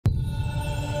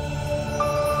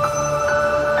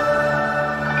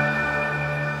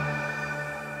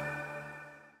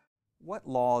What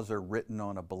laws are written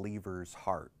on a believer's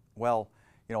heart? Well,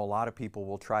 a lot of people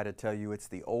will try to tell you it's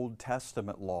the Old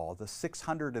Testament law, the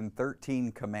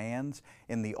 613 commands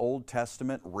in the Old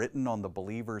Testament written on the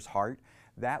believer's heart.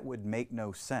 That would make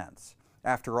no sense.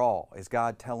 After all, is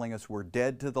God telling us we're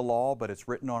dead to the law, but it's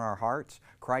written on our hearts?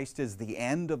 Christ is the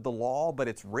end of the law, but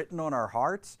it's written on our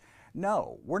hearts?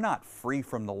 No, we're not free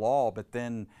from the law, but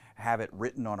then have it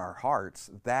written on our hearts.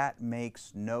 That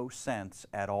makes no sense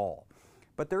at all.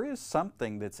 But there is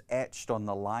something that's etched on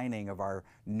the lining of our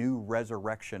new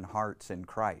resurrection hearts in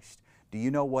Christ. Do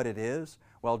you know what it is?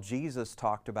 Well, Jesus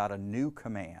talked about a new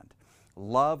command.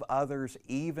 Love others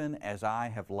even as I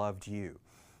have loved you.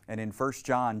 And in 1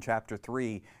 John chapter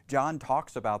 3, John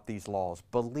talks about these laws.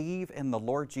 Believe in the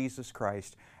Lord Jesus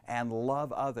Christ and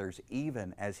love others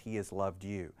even as He has loved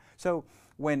you. So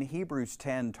when Hebrews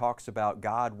 10 talks about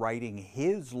God writing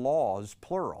His laws,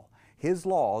 plural, His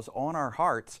laws on our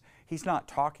hearts, He's not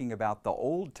talking about the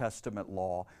Old Testament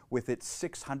law with its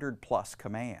 600 plus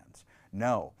commands.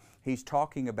 No, He's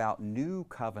talking about new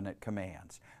covenant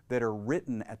commands that are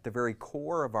written at the very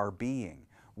core of our being.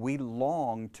 We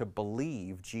long to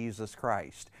believe Jesus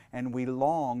Christ, and we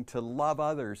long to love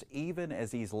others even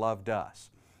as He's loved us.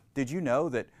 Did you know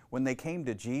that when they came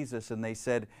to Jesus and they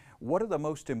said, what are the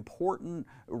most important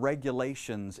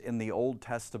regulations in the Old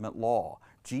Testament law?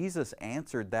 Jesus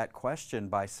answered that question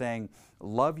by saying,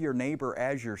 love your neighbor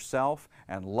as yourself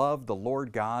and love the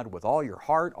Lord God with all your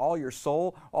heart, all your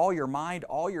soul, all your mind,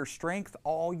 all your strength,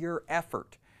 all your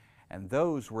effort. And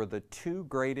those were the two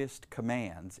greatest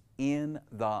commands in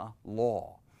the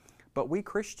law. But we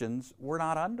Christians, we're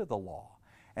not under the law.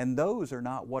 And those are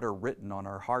not what are written on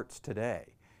our hearts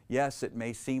today. Yes, it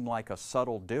may seem like a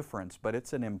subtle difference, but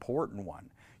it's an important one.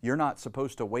 You're not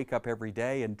supposed to wake up every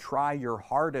day and try your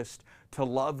hardest to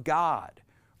love God.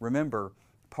 Remember,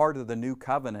 part of the new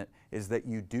covenant is that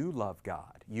you do love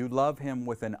God. You love Him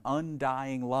with an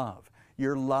undying love.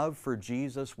 Your love for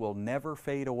Jesus will never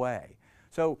fade away.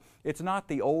 So it's not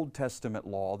the Old Testament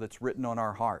law that's written on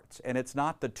our hearts, and it's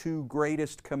not the two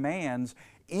greatest commands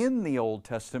in the Old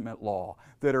Testament law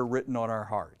that are written on our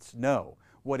hearts. No,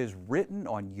 what is written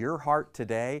on your heart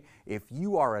today, if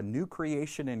you are a new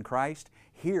creation in Christ,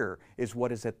 here is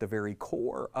what is at the very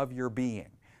core of your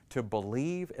being: to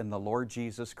believe in the Lord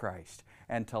Jesus Christ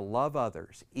and to love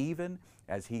others even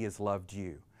as He has loved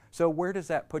you. So where does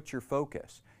that put your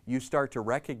focus? You start to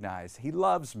recognize He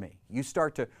loves me. You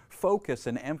start to focus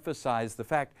and emphasize the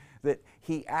fact that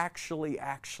He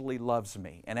actually loves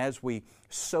me. And as we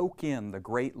soak in the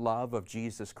great love of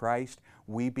Jesus Christ,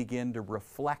 we begin to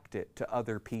reflect it to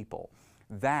other people.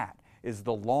 That is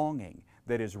the longing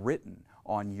that is written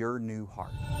on your new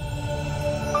heart.